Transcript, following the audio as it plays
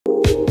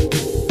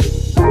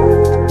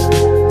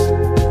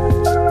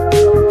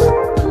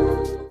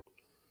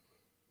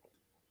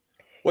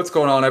What's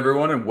going on,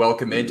 everyone, and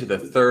welcome into the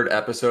third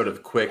episode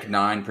of Quick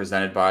Nine,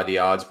 presented by the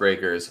Odds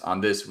Breakers.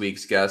 On this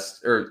week's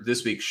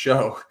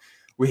show,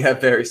 we have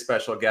very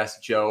special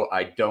guest Joe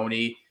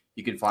Idone.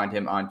 You can find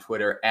him on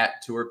Twitter at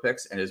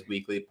TourPicks and his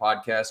weekly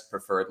podcast,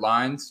 Preferred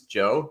Lines.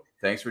 Joe,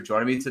 thanks for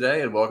joining me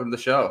today, and welcome to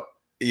the show.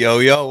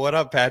 Yo, what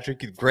up,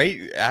 Patrick?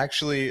 Great,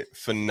 actually,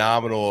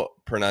 phenomenal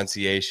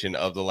pronunciation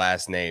of the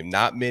last name.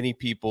 Not many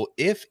people,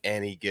 if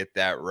any, get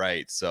that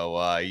right.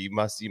 So you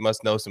must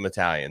know some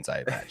Italians,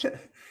 I imagine.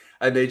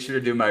 I made sure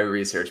to do my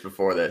research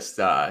before this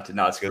to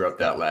not screw Good up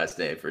that stuff. last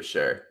name for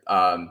sure.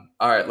 All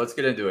right, let's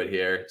get into it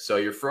here. So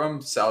you're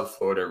from South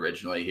Florida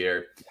originally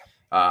here.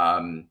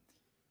 In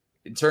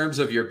terms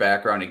of your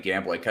background in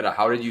gambling, kind of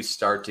how did you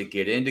start to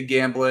get into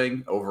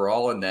gambling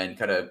overall, and then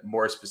kind of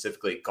more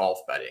specifically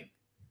golf betting?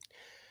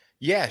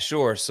 Yeah,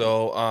 sure.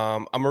 So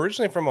I'm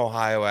originally from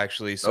Ohio,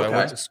 actually. So I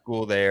went to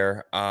school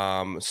there.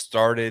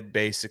 Started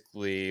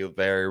basically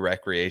very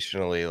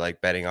recreationally,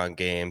 like betting on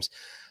games.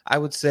 I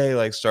would say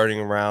like starting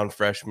around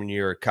freshman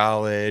year of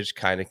college,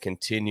 kind of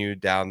continued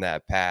down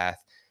that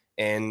path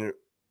and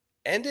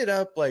ended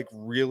up like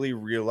really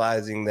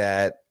realizing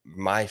that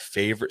my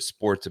favorite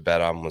sport to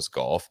bet on was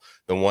golf.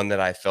 The one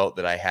that I felt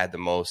that I had the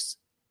most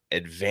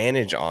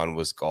advantage on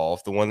was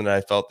golf. The one that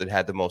I felt that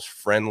had the most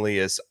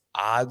friendliest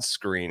odds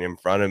screen in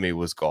front of me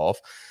was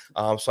golf.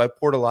 So I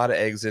poured a lot of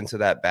eggs into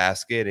that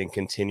basket and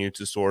continued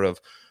to sort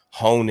of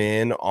hone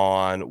in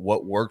on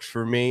what worked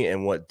for me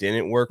and what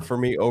didn't work for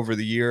me over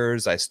the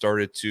years. I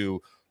started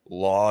to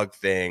log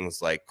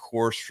things like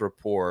course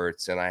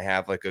reports, and I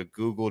have like a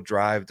Google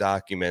Drive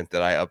document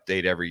that I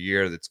update every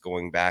year that's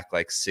going back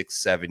like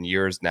 6-7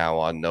 years now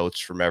on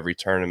notes from every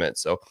tournament.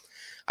 So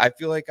I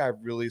feel like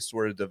I've really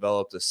sort of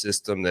developed a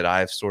system that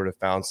I've sort of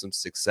found some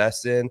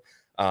success in.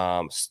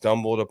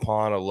 Stumbled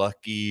upon a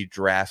lucky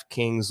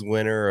DraftKings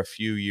winner a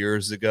few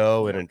years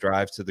ago in a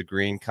drive to the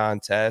green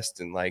contest,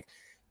 and like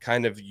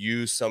kind of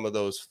use some of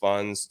those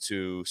funds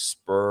to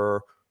spur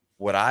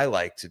what I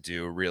like to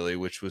do, really,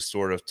 which was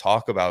sort of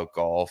talk about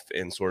golf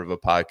in sort of a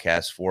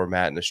podcast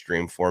format and a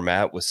stream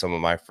format with some of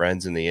my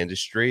friends in the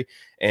industry,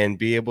 and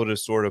be able to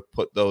sort of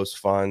put those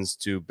funds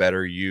to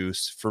better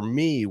use for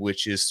me,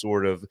 which is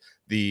sort of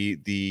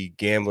the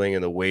gambling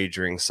and the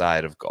wagering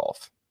side of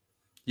golf.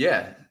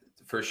 Yeah,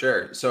 for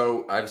sure.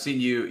 So I've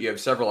seen you have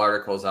several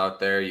articles out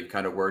there. You've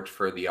kind of worked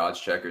for the Odds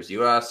Checkers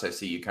US. I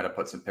see you kind of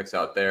put some picks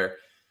out there.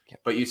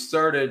 But you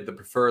started the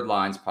Preferred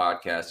Lines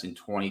podcast in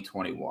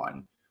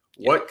 2021.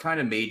 What kind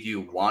of made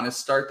you want to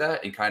start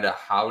that, and kind of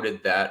how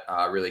did that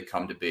really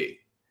come to be?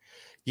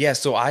 Yeah,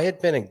 so I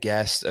had been a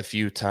guest a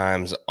few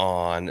times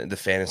on the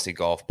Fantasy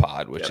Golf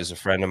Pod, which is a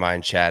friend of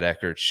mine, Chad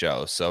Eckert's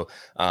show. So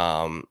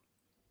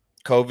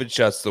COVID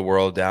shuts the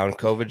world down.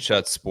 COVID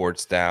shuts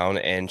sports down.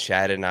 And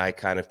Chad and I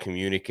kind of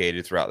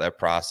communicated throughout that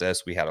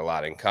process. We had a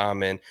lot in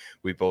common.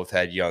 We both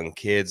had young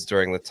kids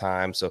during the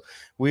time. So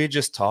we had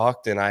just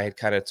talked, and I had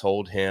kind of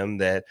told him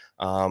that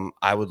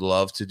I would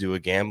love to do a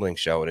gambling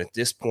show. And at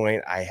this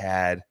point, I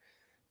had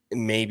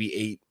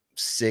maybe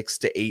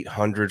 600 to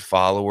 800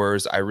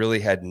 followers. I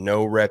really had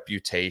no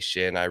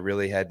reputation. I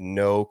really had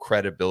no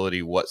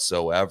credibility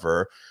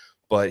whatsoever.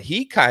 But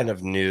he kind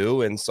of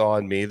knew and saw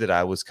in me that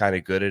I was kind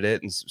of good at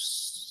it and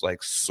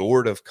like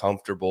sort of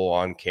comfortable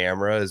on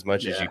camera as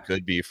much as you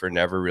could be for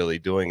never really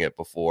doing it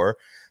before.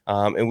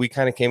 And we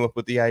kind of came up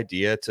with the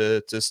idea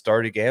to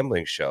start a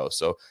gambling show.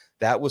 So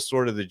that was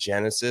sort of the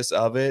genesis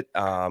of it,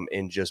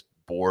 in just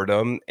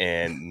boredom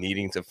and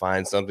needing to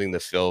find something to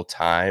fill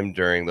time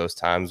during those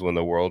times when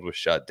the world was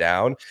shut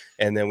down.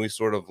 And then we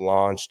sort of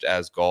launched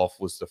as golf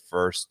was the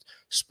first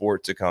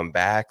sport to come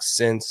back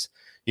since,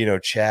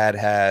 Chad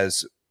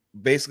has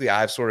basically,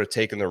 I've sort of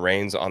taken the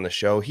reins on the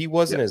show. He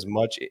wasn't as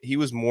much, he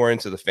was more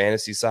into the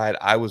fantasy side.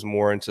 I was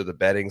more into the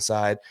betting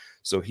side.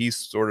 So he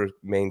sort of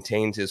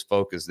maintained his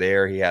focus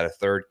there. He had a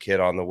third kid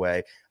on the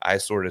way. I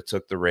sort of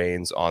took the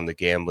reins on the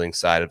gambling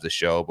side of the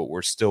show, but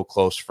we're still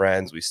close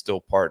friends. We still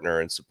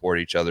partner and support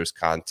each other's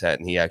content.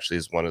 And he actually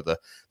is one of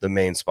the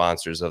main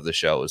sponsors of the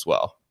show as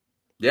well.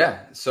 Yeah.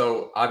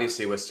 So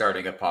obviously with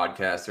starting a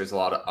podcast, there's a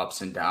lot of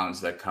ups and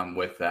downs that come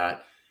with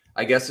that.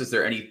 I guess, is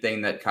there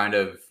anything that kind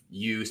of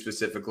you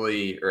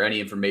specifically, or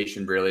any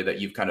information really, that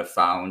you've kind of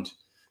found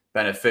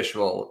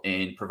beneficial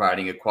in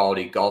providing a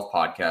quality golf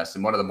podcast,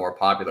 and one of the more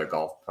popular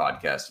golf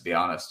podcasts, to be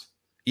honest?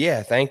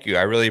 Yeah, thank you.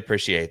 I really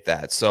appreciate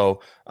that. So,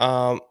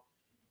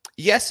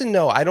 yes and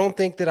no. I don't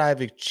think that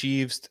I've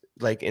achieved,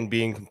 like, in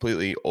being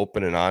completely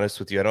open and honest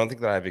with you, I don't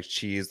think that I've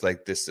achieved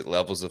like this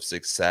levels of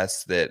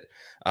success that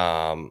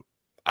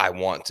I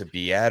want to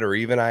be at, or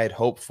even I had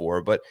hoped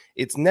for, but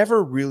it's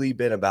never really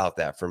been about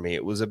that for me.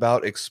 It was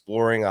about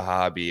exploring a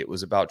hobby. It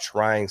was about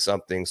trying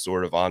something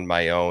sort of on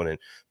my own and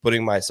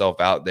putting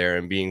myself out there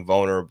and being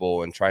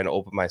vulnerable and trying to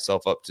open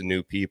myself up to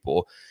new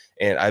people.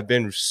 And I've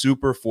been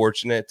super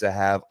fortunate to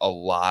have a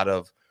lot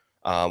of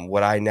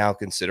what I now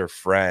consider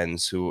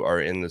friends who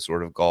are in the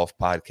sort of golf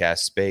podcast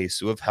space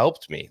who have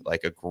helped me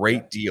like a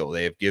great deal.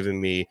 They have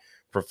given me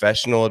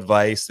professional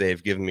advice. They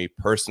have given me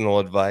personal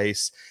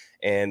advice.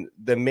 And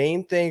the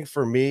main thing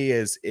for me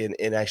is,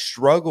 and I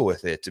struggle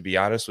with it, to be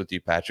honest with you,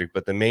 Patrick,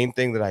 but the main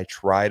thing that I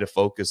try to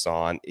focus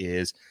on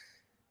is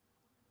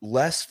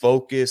less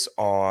focus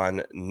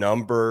on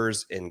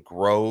numbers and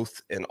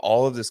growth and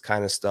all of this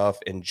kind of stuff,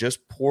 and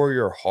just pour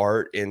your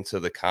heart into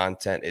the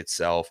content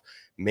itself.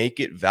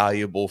 Make it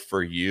valuable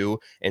for you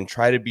and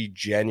try to be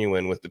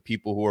genuine with the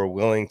people who are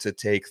willing to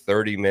take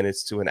 30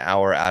 minutes to an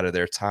hour out of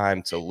their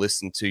time to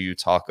listen to you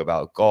talk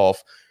about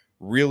golf.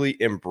 Really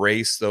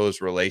embrace those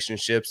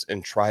relationships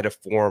and try to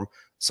form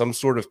some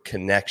sort of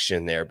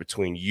connection there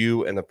between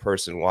you and the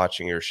person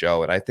watching your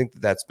show. And I think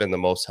that that's been the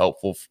most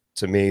helpful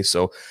to me.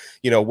 So,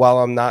 while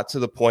I'm not to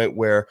the point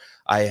where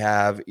I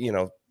have,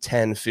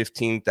 10,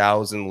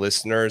 15,000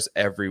 listeners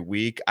every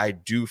week, I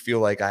do feel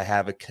like I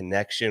have a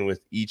connection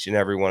with each and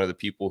every one of the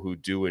people who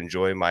do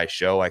enjoy my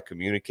show. I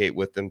communicate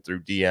with them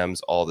through DMs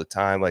all the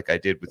time, like I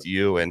did with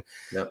you. And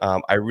Yep.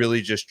 I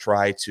really just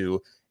try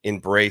to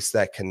embrace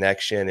that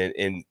connection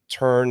and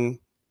turn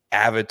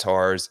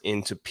avatars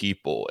into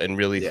people and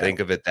really think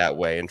of it that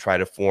way, and try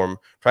to form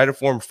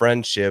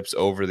friendships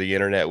over the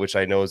internet, which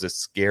I know is a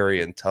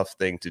scary and tough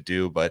thing to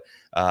do, but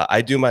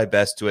I do my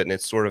best to it, and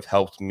it's sort of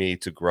helped me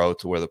to grow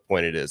to where the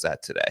point it is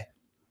at today.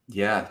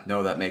 Yeah,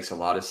 no, that makes a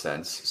lot of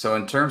sense. So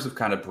in terms of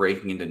kind of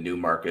breaking into new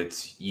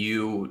markets,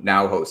 you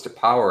now host a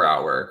power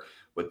hour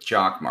with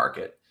Jock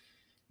Market.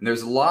 And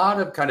there's a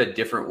lot of kind of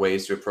different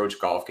ways to approach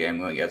golf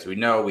gambling. As we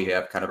know, we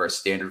have kind of our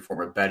standard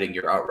form of betting,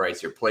 your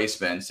outrights, your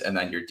placements, and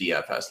then your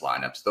DFS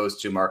lineups. Those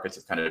two markets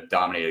have kind of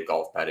dominated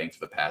golf betting for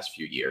the past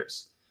few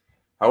years.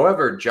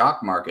 However,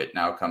 Jock Market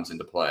now comes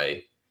into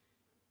play,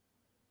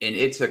 and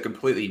it's a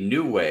completely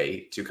new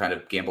way to kind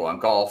of gamble on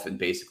golf. And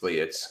basically,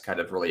 it's kind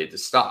of related to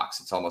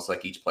stocks. It's almost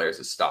like each player is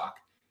a stock.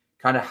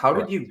 Kind of how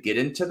did you get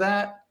into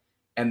that?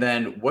 And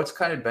then what's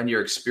kind of been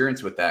your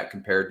experience with that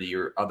compared to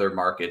your other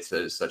markets,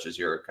 such as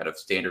your kind of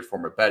standard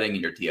form of betting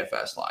and your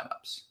DFS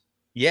lineups?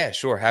 Yeah,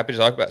 sure. Happy to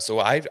talk about it. So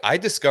I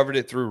discovered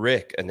it through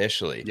Rick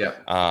initially.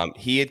 Yeah.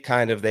 He had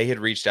they had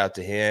reached out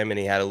to him, and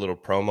he had a little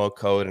promo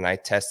code, and I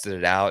tested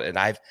it out. And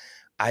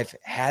I've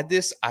had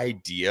this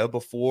idea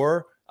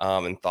before,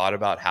 and thought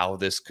about how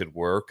this could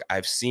work.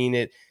 I've seen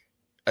it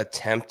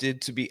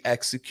attempted to be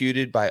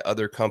executed by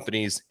other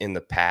companies in the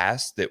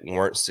past that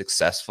weren't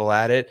successful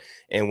at it.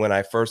 And when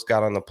I first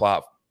got on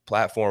the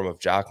platform of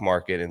Jock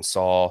Market and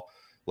saw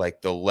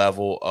like the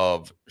level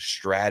of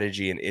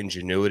strategy and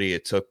ingenuity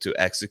it took to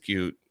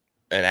execute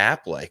an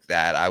app like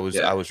that, I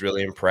was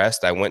really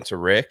impressed. I went to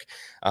Rick,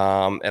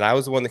 and I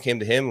was the one that came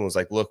to him and was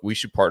like, look, we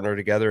should partner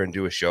together and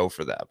do a show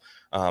for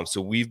them. So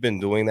we've been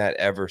doing that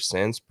ever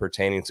since,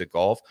 pertaining to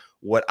golf.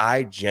 What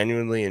I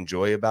genuinely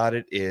enjoy about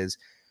it is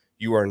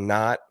you are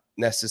not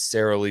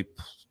necessarily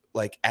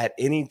like at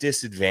any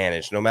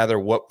disadvantage, no matter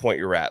what point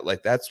you're at.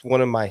 Like that's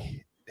one of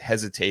my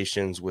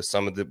hesitations with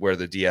some of where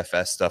the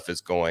DFS stuff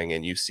is going.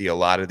 And you see a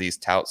lot of these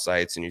tout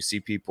sites, and you see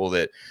people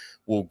that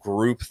will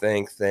group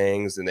think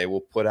things, and they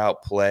will put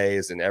out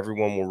plays, and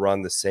everyone will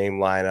run the same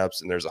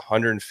lineups, and there's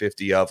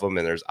 150 of them,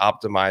 and there's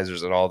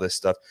optimizers and all this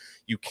stuff.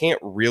 You can't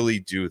really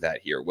do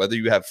that here. Whether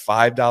you have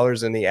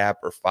 $5 in the app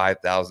or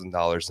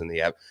 $5,000 in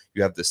the app,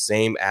 you have the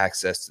same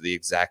access to the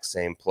exact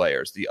same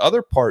players. The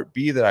other part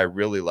B that I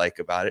really like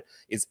about it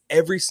is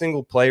every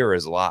single player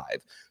is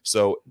live.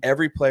 So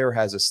every player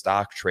has a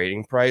stock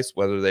trading price,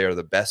 whether they are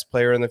the best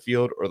player in the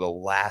field or the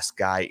last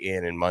guy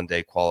in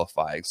Monday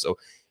qualifying. So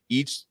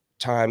each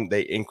time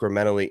they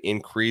incrementally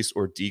increase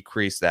or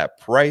decrease that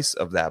price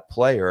of that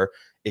player,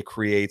 it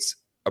creates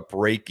a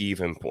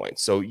break-even point.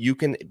 So you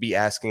can be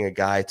asking a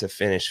guy to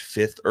finish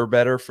fifth or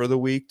better for the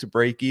week to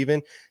break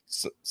even.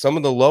 Some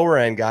of the lower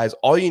end guys,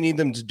 all you need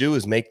them to do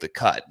is make the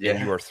cut, and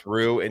you are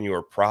through and you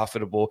are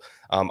profitable.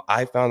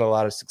 I found a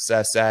lot of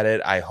success at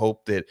it. I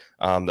hope that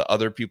the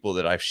other people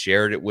that I've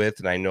shared it with,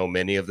 and I know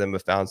many of them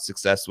have found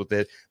success with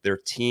it, their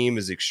team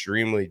is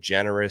extremely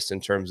generous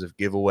in terms of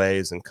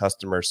giveaways and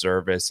customer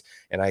service.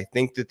 And I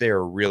think that they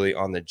are really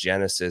on the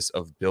genesis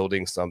of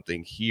building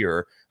something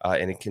here,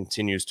 and it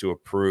continues to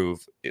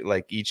improve.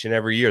 Like each and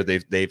every year,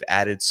 they've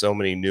added so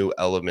many new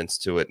elements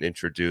to it and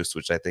introduced,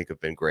 which I think have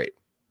been great.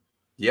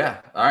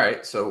 Yeah. All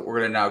right. So we're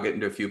going to now get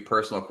into a few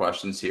personal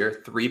questions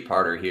here.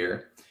 Three-parter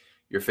here.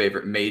 Your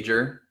favorite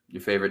major,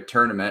 your favorite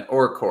tournament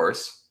or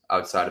course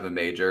outside of a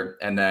major,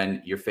 and then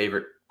your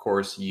favorite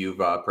course you've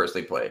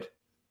personally played.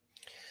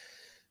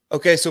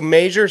 Okay, so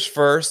majors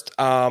first.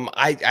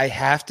 I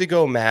have to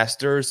go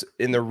Masters.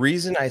 And the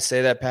reason I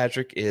say that,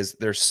 Patrick, is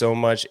there's so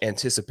much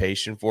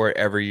anticipation for it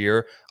every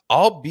year.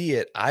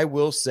 Albeit, I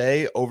will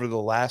say over the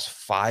last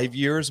 5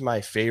 years,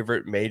 my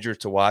favorite major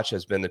to watch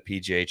has been the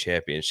PGA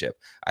Championship.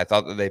 I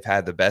thought that they've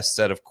had the best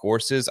set of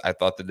courses. I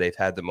thought that they've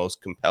had the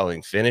most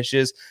compelling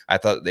finishes. I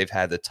thought that they've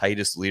had the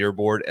tightest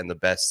leaderboard and the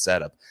best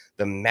setup.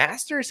 The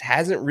Masters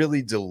hasn't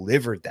really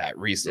delivered that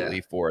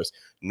recently for us,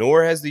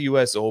 nor has the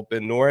U.S.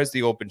 Open, nor has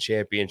the Open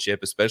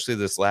Championship, especially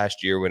this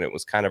last year when it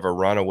was kind of a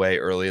runaway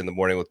early in the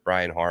morning with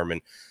Brian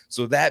Harman.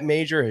 So that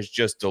major has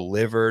just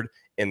delivered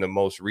in the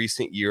most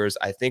recent years.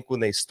 I think when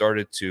they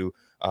started to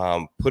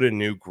put a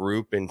new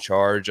group in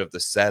charge of the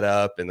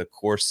setup and the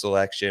course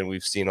selection.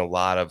 We've seen a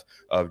lot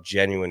of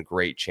genuine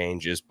great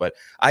changes, but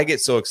I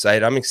get so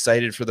excited. I'm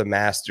excited for the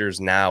Masters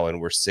now,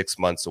 and we're 6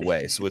 months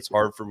away. So it's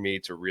hard for me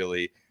to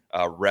really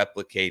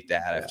replicate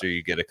that after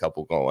you get a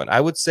couple going.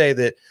 I would say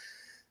that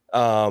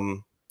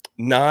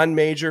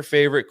non-major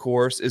favorite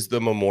course is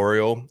the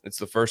Memorial. It's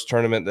the first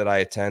tournament that I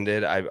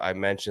attended. I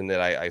mentioned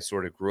that I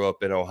sort of grew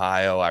up in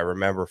Ohio. I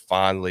remember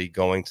fondly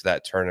going to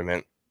that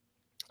tournament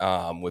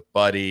with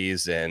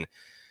buddies and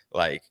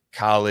like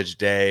college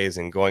days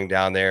and going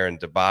down there and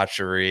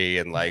debauchery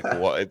and like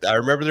what I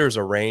remember there was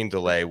a rain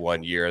delay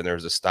one year and there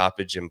was a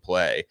stoppage in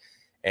play,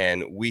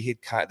 and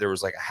there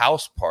was like a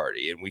house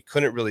party and we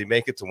couldn't really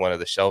make it to one of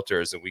the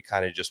shelters, and we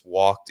kind of just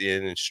walked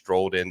in and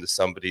strolled into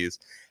somebody's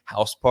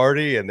house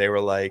party, and they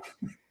were like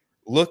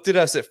looked at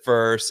us at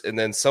first, and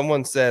then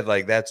someone said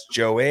like, that's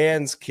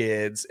Joanne's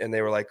kids, and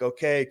they were like,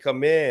 okay,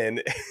 come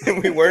in.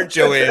 And we weren't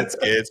Joanne's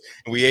kids,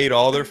 and we ate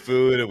all their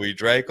food and we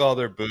drank all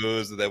their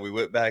booze, and then we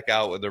went back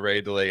out when the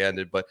rain delay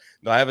ended. But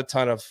no, I have a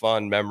ton of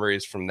fun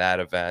memories from that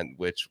event,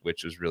 which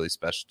was really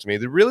special to me.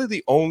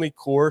 The only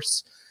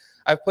course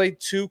I've played,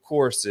 2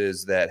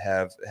 courses that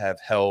have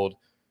held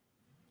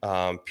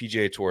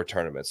PGA Tour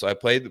tournaments. So I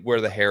played where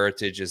the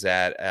Heritage is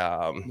at,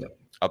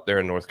 up there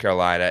in North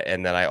Carolina.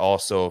 And then I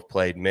also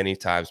played many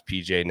times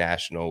PGA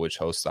National, which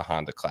hosts the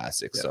Honda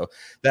Classic. So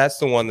that's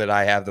the one that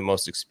I have the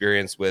most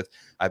experience with.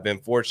 I've been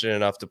fortunate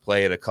enough to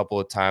play it a couple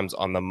of times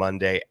on the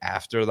Monday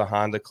after the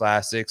Honda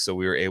Classic. So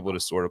we were able to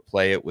sort of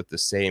play it with the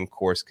same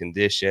course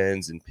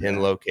conditions and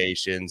pin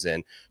locations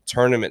and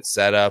tournament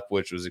setup,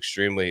 which was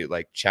extremely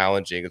like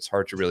challenging. It's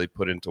hard to really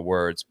put into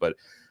words, but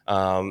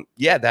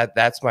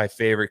that's my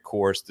favorite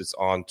course that's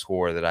on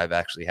tour that I've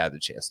actually had the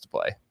chance to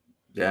play.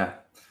 Yeah.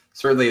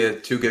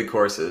 Certainly 2 good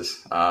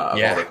courses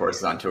of all the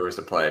courses on tours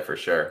to play for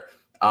sure.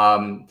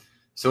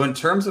 So in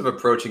terms of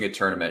approaching a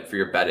tournament for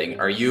your betting,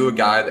 are you a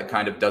guy that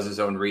kind of does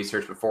his own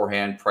research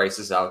beforehand,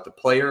 prices out the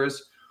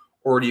players,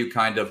 or do you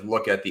kind of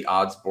look at the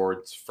odds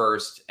boards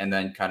first and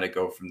then kind of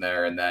go from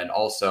there? And then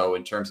also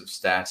in terms of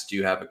stats, do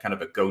you have a kind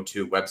of a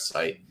go-to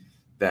website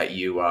that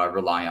you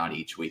rely on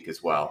each week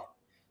as well?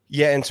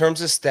 Yeah, in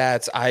terms of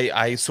stats,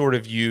 I sort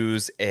of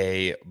use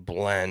a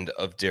blend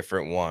of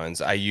different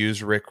ones. I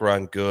use Rick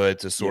Run Good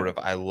to sort of,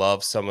 I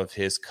love some of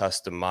his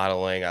custom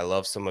modeling. I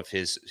love some of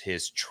his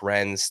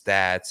trend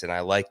stats. And I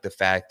like the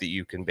fact that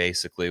you can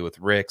basically, with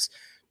Rick's,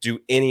 do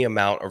any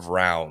amount of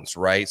rounds,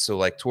 right? So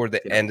like toward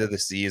the end of the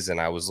season,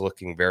 I was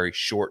looking very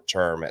short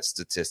term at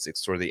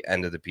statistics toward the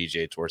end of the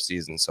PGA Tour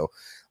season. So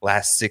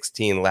last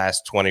 16,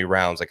 last 20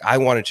 rounds, like I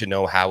wanted to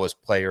know how his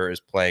player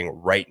is playing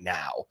right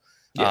now.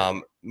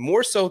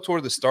 More so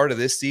toward the start of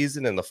this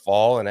season in the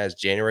fall, and as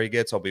January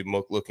gets, I'll be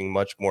looking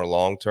much more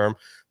long term.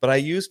 But I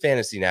use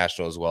Fantasy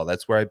National as well.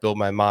 That's where I build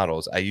my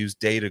models. I use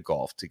Data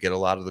Golf to get a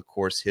lot of the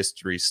course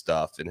history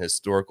stuff and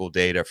historical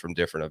data from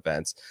different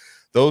events.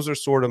 Those are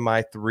sort of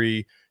my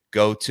 3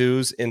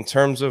 go-tos in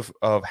terms of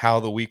how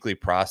the weekly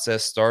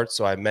process starts.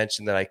 So I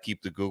mentioned that I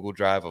keep the Google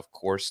Drive of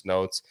course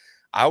notes.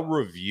 I'll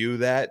review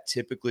that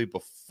typically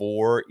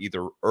before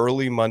either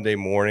early Monday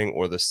morning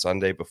or the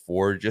Sunday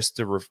before, just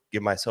to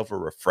give myself a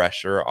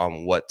refresher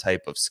on what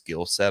type of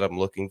skill set I'm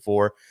looking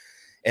for.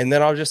 And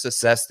then I'll just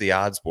assess the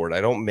odds board.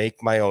 I don't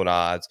make my own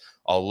odds.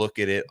 I'll look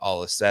at it.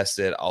 I'll assess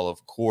it. I'll,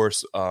 of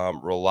course,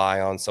 rely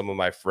on some of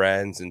my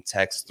friends and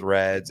text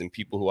threads and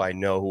people who I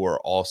know who are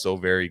also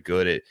very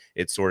good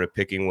at sort of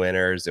picking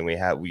winners. And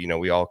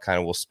we all kind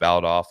of will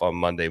spout off on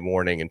Monday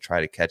morning and try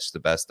to catch the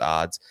best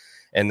odds.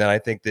 And then I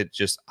think that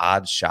just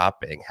odds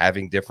shopping,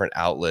 having different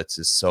outlets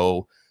is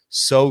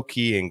so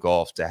key in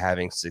golf to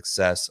having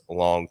success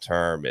long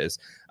term.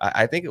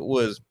 I think it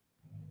was,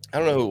 I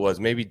don't know who it was,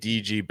 maybe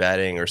DG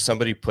Betting or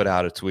somebody put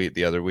out a tweet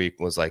the other week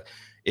and was like,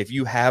 if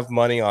you have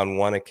money on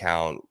one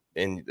account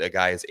and a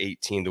guy is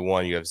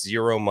 18-1, you have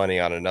 0 money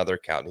on another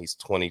account and he's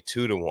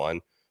 22-1.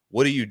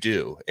 What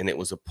do? And it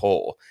was a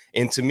poll.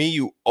 And to me,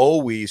 you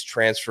always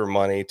transfer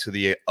money to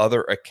the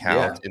other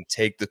account and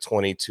take the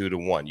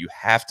 22-1. You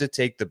have to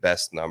take the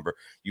best number.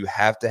 You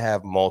have to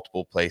have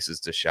multiple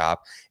places to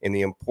shop. And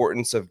the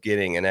importance of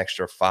getting an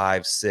extra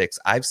 5, 6.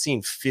 I've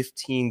seen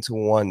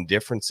 15-1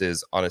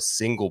 differences on a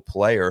single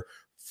player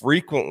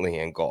frequently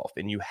in golf.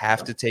 And you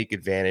have to take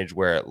advantage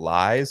where it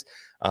lies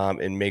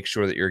and make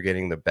sure that you're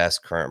getting the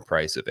best current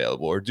price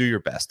available, or do your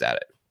best at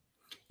it.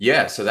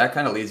 Yeah, so that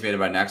kind of leads me to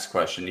my next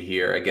question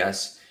here. I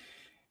guess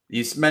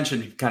you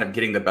mentioned kind of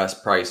getting the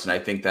best price, and I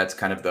think that's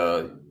kind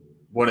of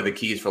one of the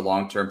keys for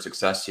long-term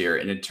success here.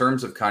 And in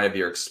terms of kind of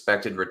your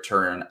expected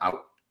return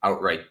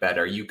outright bet,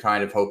 are you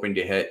kind of hoping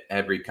to hit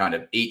every kind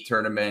of 8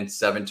 tournaments,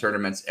 7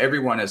 tournaments?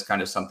 Everyone has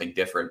kind of something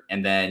different.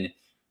 And then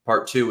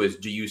part 2 is,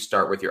 do you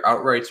start with your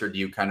outrights, or do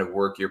you kind of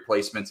work your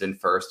placements in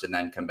first and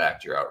then come back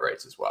to your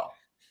outrights as well?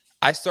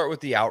 I start with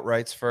the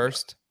outrights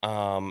first.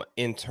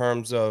 In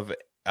terms of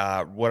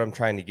what I'm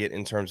trying to get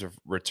in terms of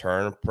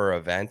return per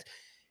event,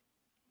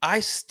 I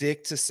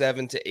stick to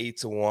 7 to 8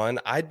 to 1.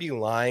 I'd be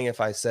lying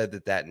if I said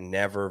that that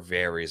never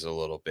varies a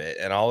little bit.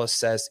 And I'll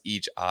assess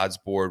each odds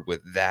board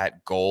with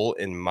that goal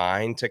in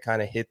mind to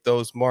kind of hit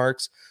those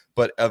marks.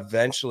 But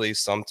eventually,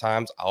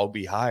 sometimes I'll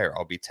be higher.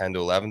 I'll be 10 to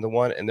 11 to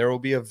 1. And there will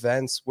be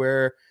events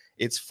where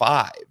it's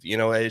 5.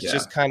 It's Yeah.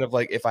 just kind of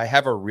like if I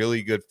have a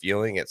really good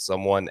feeling at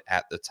someone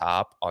at the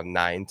top on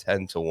 9,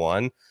 10 to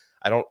 1.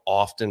 I don't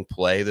often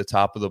play the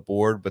top of the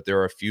board, but there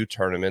are a few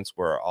tournaments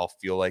where I'll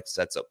feel like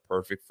sets up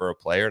perfect for a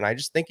player, and I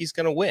just think he's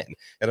going to win.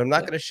 And I'm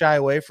not going to shy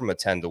away from a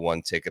 10 to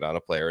 1 ticket on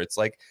a player. It's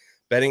like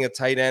betting a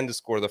tight end to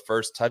score the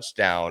first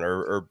touchdown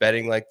or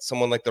betting like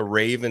someone like the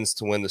Ravens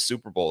to win the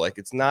Super Bowl. Like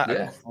it's not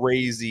a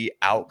crazy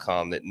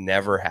outcome that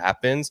never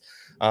happens.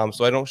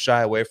 So I don't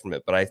shy away from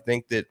it. But I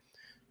think that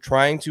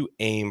trying to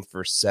aim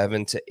for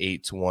 7 to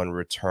 8 to 1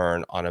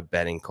 return on a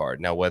betting card.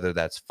 Now, whether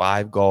that's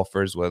 5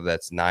 golfers, whether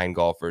that's 9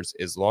 golfers,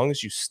 as long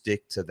as you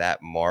stick to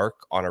that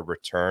mark on a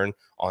return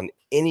on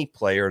any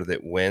player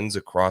that wins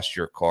across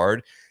your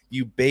card,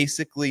 you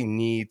basically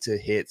need to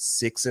hit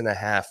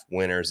 6.5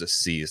 winners a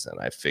season,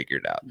 I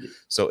figured out.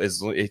 So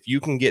if you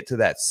can get to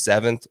that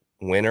 7th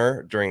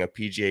winner during a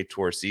PGA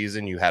Tour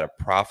season, you had a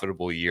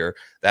profitable year.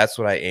 That's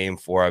what I aim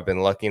for. I've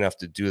been lucky enough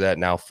to do that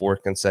now 4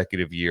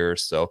 consecutive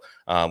years. So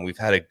we've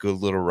had a good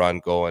little run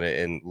going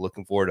and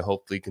looking forward to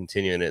hopefully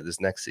continuing it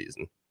this next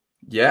season.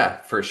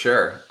 Yeah, for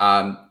sure.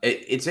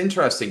 It's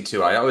interesting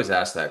too. I always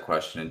ask that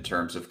question in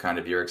terms of kind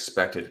of your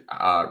expected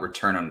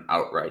return on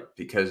outright,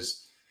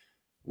 because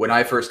when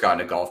I first got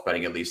into golf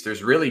betting, at least,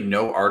 there's really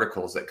no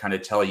articles that kind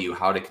of tell you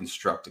how to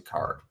construct a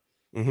card.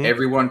 Mm-hmm.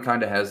 Everyone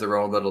kind of has their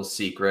own little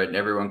secret and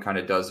everyone kind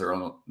of does their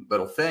own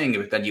little thing.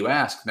 But then you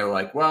ask and they're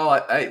like, well,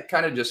 I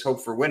kind of just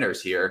hope for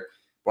winners here,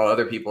 while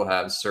other people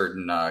have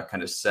certain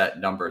kind of set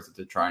numbers that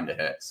they're trying to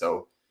hit.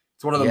 So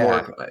it's one of the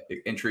more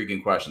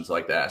intriguing questions I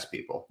like to ask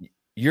people.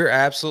 You're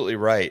absolutely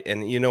right.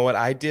 And you know what?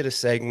 I did a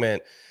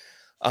segment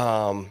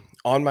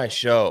on my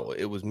show,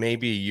 it was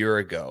maybe a year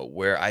ago,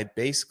 where I'd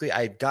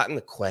gotten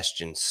the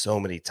question so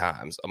many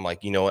times. I'm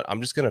like, you know what? I'm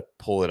just going to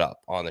pull it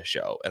up on the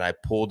show. And I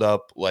pulled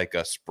up like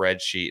a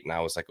spreadsheet and I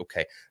was like,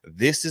 okay,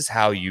 this is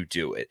how you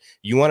do it.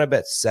 You want to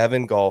bet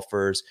 7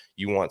 golfers.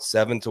 You want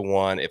 7 to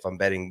 1. If I'm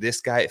betting this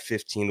guy at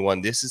 15 to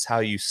 1, this is how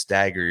you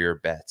stagger your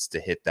bets to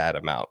hit that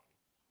amount.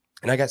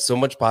 And I got so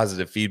much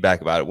positive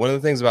feedback about it. One of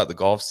the things about the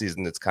golf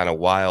season that's kind of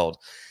wild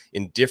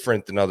and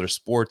different than other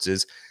sports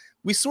is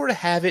we sort of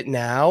have it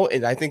now.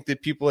 And I think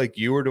that people like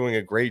you are doing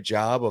a great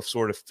job of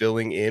sort of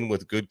filling in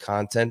with good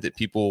content that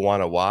people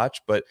want to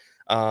watch. But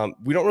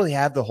we don't really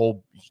have the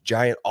whole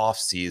giant off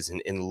season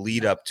and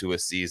lead up to a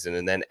season.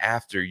 And then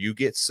after, you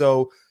get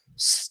so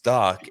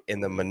stuck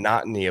in the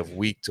monotony of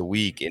week to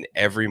week and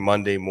every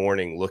Monday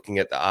morning looking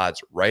at the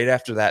odds. Right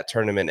after that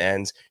tournament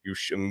ends, you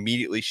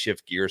immediately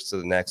shift gears to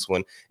the next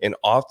one. And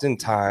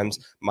oftentimes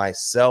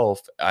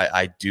myself,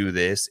 I do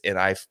this and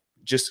I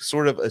just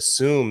sort of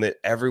assume that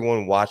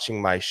everyone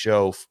watching my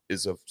show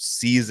is a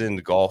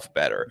seasoned golf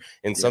bettor.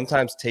 And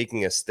sometimes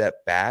taking a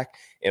step back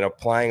and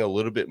applying a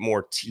little bit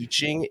more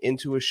teaching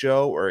into a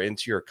show or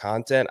into your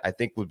content, I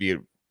think would be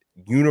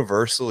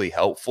universally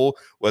helpful,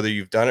 whether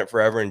you've done it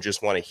forever and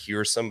just want to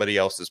hear somebody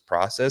else's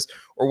process,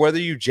 or whether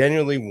you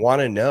genuinely want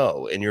to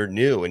know and you're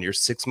new and you're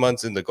 6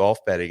 months into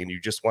golf betting and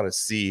you just want to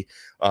see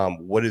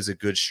what is a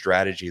good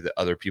strategy that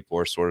other people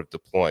are sort of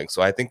deploying.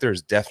 So I think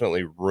there's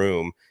definitely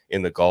room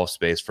in the golf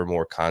space for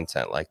more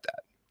content like that.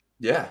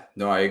 Yeah,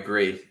 no, I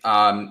agree.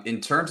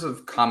 In terms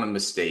of common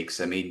mistakes,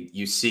 I mean,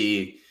 you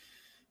see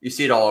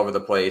it all over the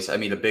place. I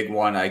mean, a big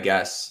one, I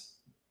guess,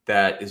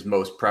 that is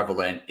most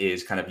prevalent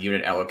is kind of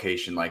unit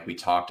allocation, like we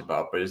talked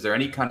about. But is there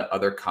any kind of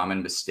other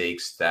common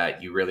mistakes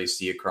that you really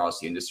see across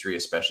the industry,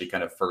 especially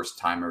kind of first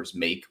timers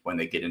make when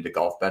they get into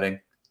golf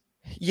betting?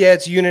 Yeah,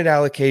 it's unit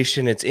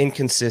allocation. It's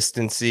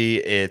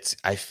inconsistency.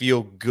 I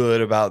feel good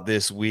about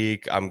this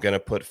week. I'm going to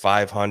put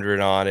 500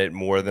 on it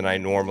more than I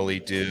normally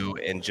do,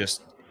 and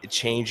just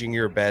changing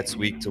your bets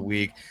week to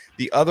week.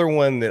 The other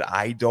one that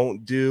I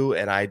don't do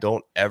and I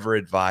don't ever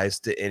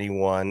advise to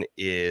anyone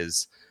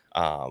is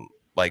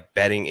like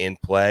betting in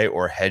play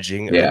or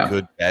hedging a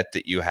good bet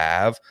that you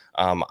have.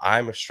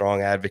 I'm a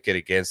strong advocate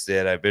against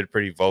it. I've been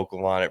pretty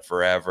vocal on it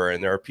forever.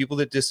 And there are people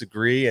that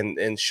disagree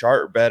and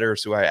sharp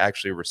bettors who I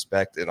actually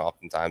respect and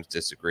oftentimes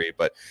disagree.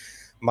 But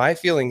my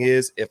feeling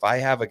is if I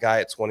have a guy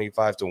at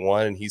 25 to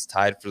 1 and he's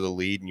tied for the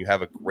lead and you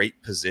have a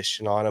great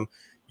position on him,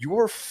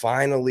 you're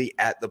finally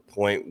at the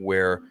point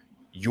where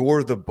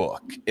you're the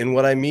book. And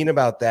what I mean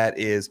about that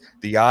is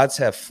the odds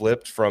have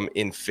flipped from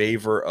in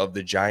favor of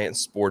the giant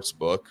sports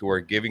book, who are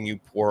giving you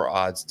poor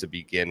odds to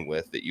begin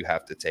with that you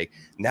have to take.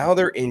 Now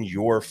they're in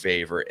your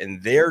favor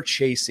and they're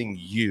chasing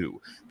you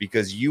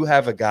because you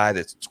have a guy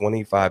that's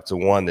 25 to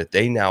 1 that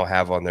they now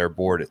have on their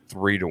board at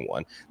 3 to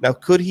 1. Now,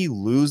 could he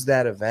lose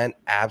that event?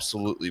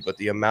 Absolutely. But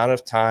the amount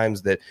of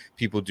times that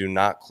people do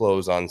not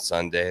close on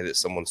Sunday, that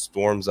someone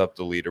storms up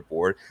the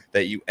leaderboard,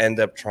 that you end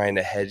up trying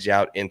to hedge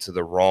out into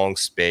the wrong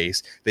space,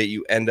 place that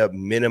you end up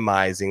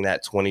minimizing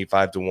that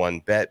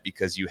 25-1 bet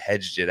because you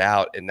hedged it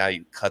out and now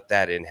you cut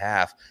that in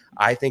half.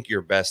 I think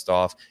you're best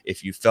off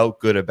if you felt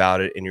good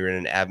about it and you're in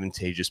an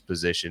advantageous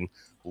position.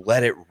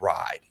 Let it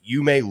ride.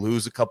 You may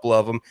lose a couple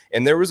of them.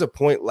 And there was a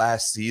point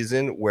last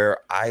season where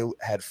I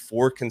had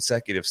 4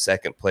 consecutive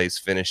second place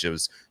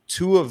finishes.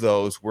 2 of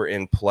those were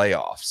in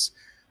playoffs.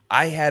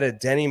 I had a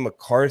Denny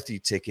McCarthy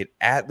ticket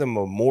at the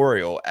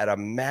Memorial at a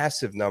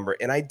massive number,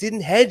 and I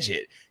didn't hedge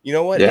it. You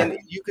know what? Yeah. And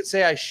you could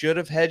say I should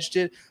have hedged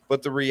it,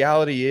 but the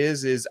reality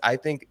is I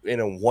think in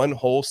a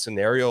one-hole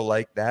scenario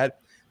like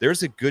that,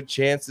 there's a good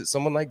chance that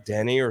someone like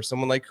Denny or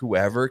someone like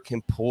whoever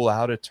can pull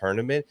out a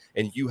tournament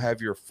and you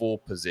have your full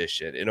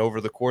position. And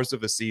over the course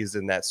of a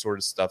season, that sort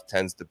of stuff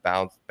tends to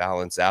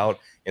balance out,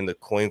 and the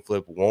coin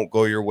flip won't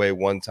go your way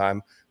one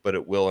time, but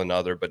it will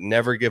another. But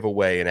never give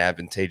away an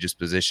advantageous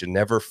position.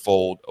 Never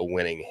fold a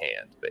winning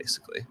hand,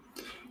 basically.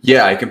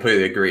 Yeah, I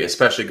completely agree,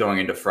 especially going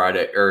into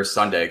Friday or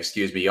Sunday,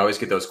 excuse me. You always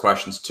get those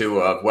questions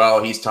too of,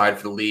 well, he's tied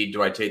for the lead.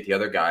 Do I take the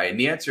other guy? And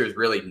the answer is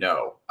really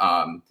no.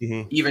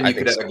 Even you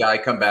could have a guy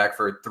come back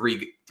for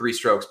three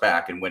strokes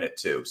back and win it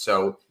too.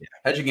 So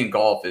hedging in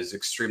golf is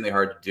extremely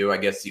hard to do. I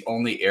guess the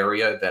only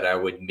area that I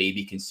would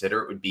maybe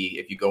consider would be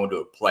if you go into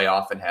a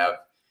playoff and have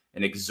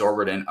an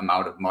exorbitant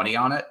amount of money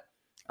on it.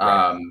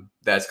 Right.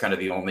 That's kind of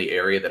the only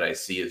area that I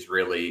see is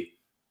really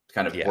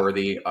kind of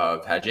worthy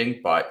of hedging.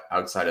 But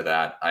outside of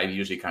that, I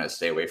usually kind of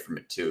stay away from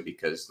it too,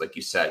 because like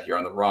you said, you're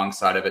on the wrong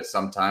side of it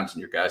sometimes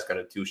and your guy's got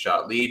a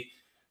 2-shot lead,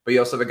 but you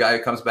also have a guy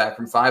who comes back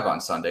from 5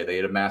 on Sunday. They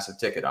had a massive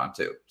ticket on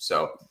too.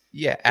 So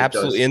yeah,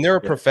 absolutely. And there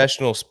are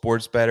professional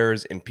sports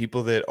bettors and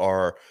people that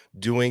are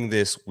doing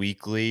this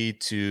weekly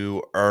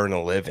to earn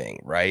a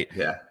living, right?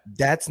 Yeah.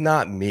 That's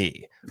not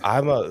me.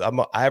 I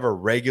have a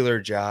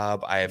regular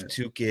job. I have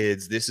 2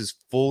 kids. This is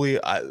fully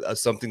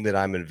something that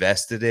I'm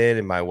invested in.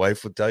 And my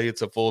wife would tell you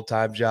it's a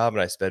full-time job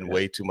and I spend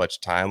way too much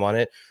time on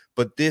it.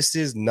 But this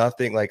is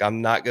nothing like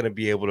I'm not going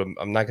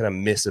to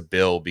miss a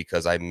bill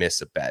because I miss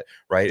a bet,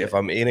 right? Yeah. If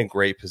I'm in a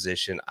great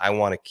position, I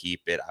want to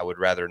keep it. I would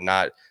rather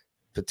not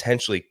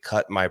potentially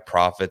cut my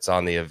profits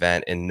on the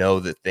event and know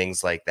that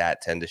things like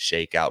that tend to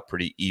shake out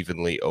pretty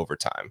evenly over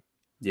time.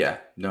 Yeah,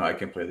 no, I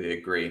completely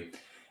agree.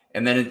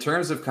 And then in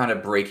terms of kind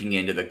of breaking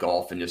into the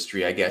golf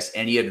industry, I guess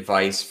any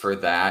advice for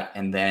that?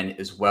 And then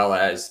as well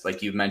as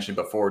like you mentioned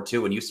before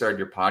too, when you started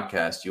your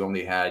podcast, you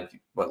only had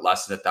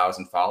less than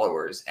 1,000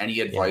 followers.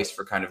 Any advice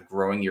for kind of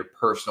growing your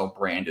personal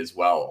brand as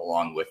well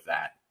along with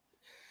that?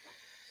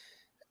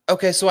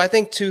 Okay, so I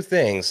think 2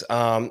 things,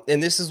 and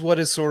this is what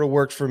has sort of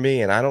worked for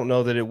me, and I don't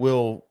know that it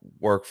will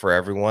work for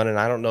everyone, and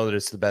I don't know that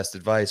it's the best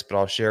advice, but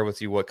I'll share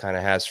with you what kind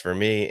of has for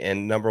me.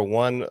 And number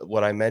 1,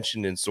 what I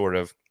mentioned in sort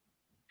of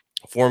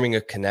forming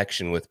a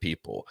connection with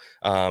people.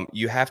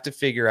 You have to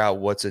figure out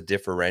what's a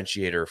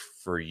differentiator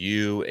for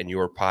you and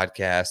your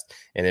podcast.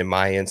 And in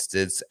my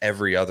instance,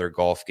 every other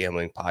golf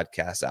gambling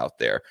podcast out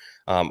there.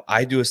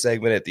 I do a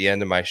segment at the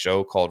end of my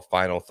show called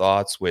Final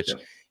Thoughts, which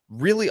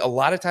really a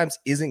lot of times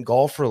isn't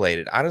golf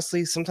related.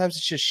 Honestly, sometimes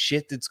it's just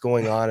shit that's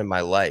going on in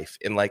my life.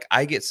 And like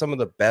I get some of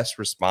the best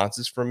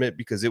responses from it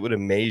because it would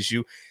amaze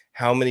you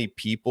how many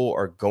people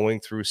are going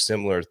through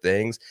similar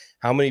things,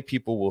 how many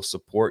people will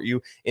support you,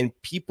 and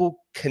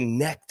people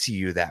connect to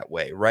you that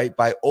way, right?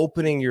 By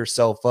opening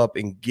yourself up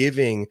and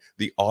giving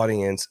the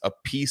audience a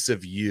piece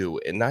of you,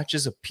 and not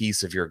just a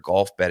piece of your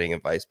golf betting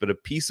advice, but a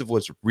piece of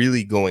what's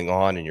really going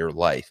on in your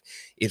life.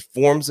 It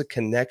forms a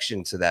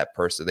connection to that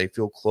person. They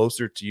feel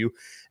closer to you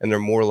and they're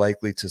more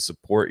likely to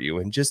support you.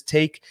 And just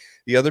take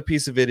the other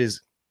piece of it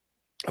is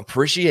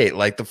appreciate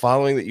like the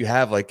following that you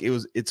have. Like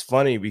it's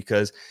funny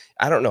because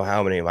I don't know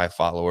how many of my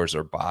followers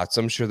are bots.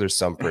 I'm sure there's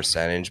some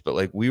percentage, but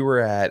like we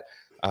were at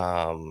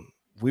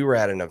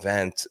an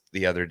event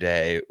the other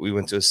day. We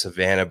went to a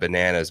Savannah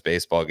Bananas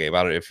baseball game.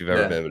 I don't know if you've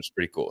ever been, but it's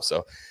pretty cool.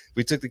 So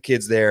we took the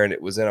kids there and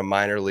it was in a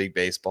minor league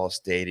baseball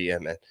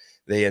stadium and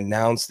they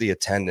announced the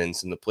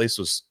attendance and the place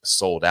was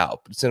sold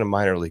out, but it's in a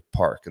minor league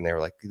park. And they were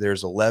like,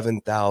 there's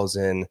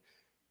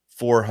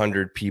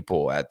 11,400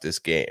 people at this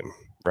game.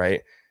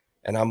 Right.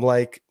 And I'm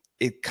like,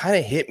 it kind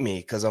of hit me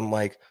because I'm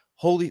like,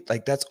 holy,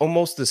 like that's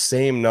almost the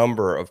same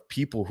number of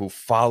people who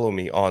follow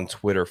me on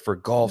Twitter for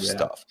golf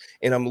stuff.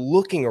 And I'm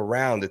looking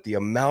around at the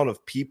amount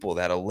of people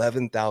that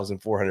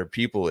 11,400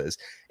 people is.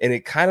 And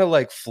it kind of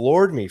like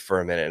floored me for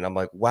a minute. And I'm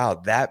like, wow,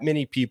 that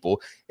many people.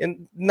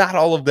 And not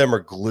all of them are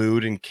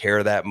glued and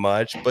care that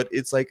much, but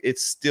it's like,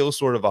 it's still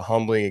sort of a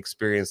humbling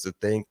experience to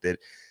think that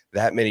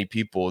many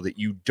people that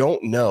you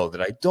don't know,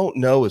 that I don't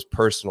know as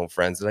personal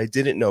friends, that I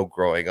didn't know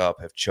growing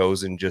up, have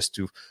chosen just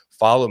to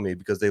follow me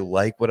because they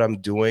like what I'm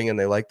doing and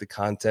they like the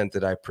content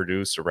that I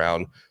produce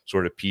around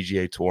sort of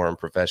PGA Tour and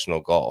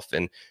professional golf.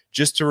 And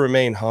just to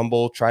remain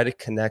humble, try to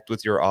connect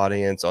with your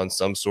audience on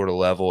some sort of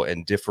level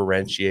and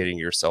differentiating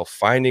yourself,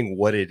 finding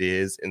what it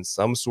is in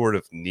some sort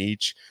of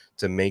niche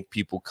to make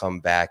people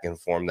come back and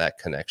form that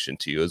connection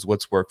to you is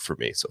what's worked for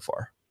me so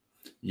far.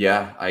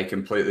 Yeah, I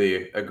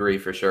completely agree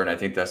for sure. And I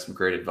think that's some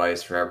great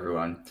advice for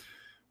everyone.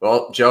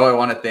 Well, Joe, I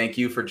want to thank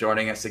you for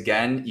joining us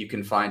again. You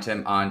can find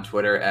him on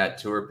Twitter at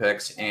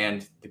TourPicks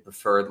and the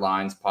Preferred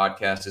Lines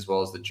podcast, as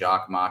well as the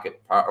Jock Market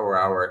Power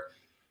Hour.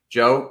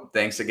 Joe,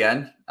 thanks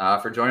again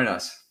for joining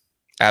us.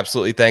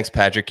 Absolutely. Thanks,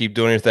 Patrick. Keep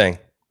doing your thing.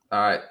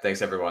 All right.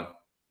 Thanks, everyone.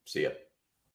 See ya.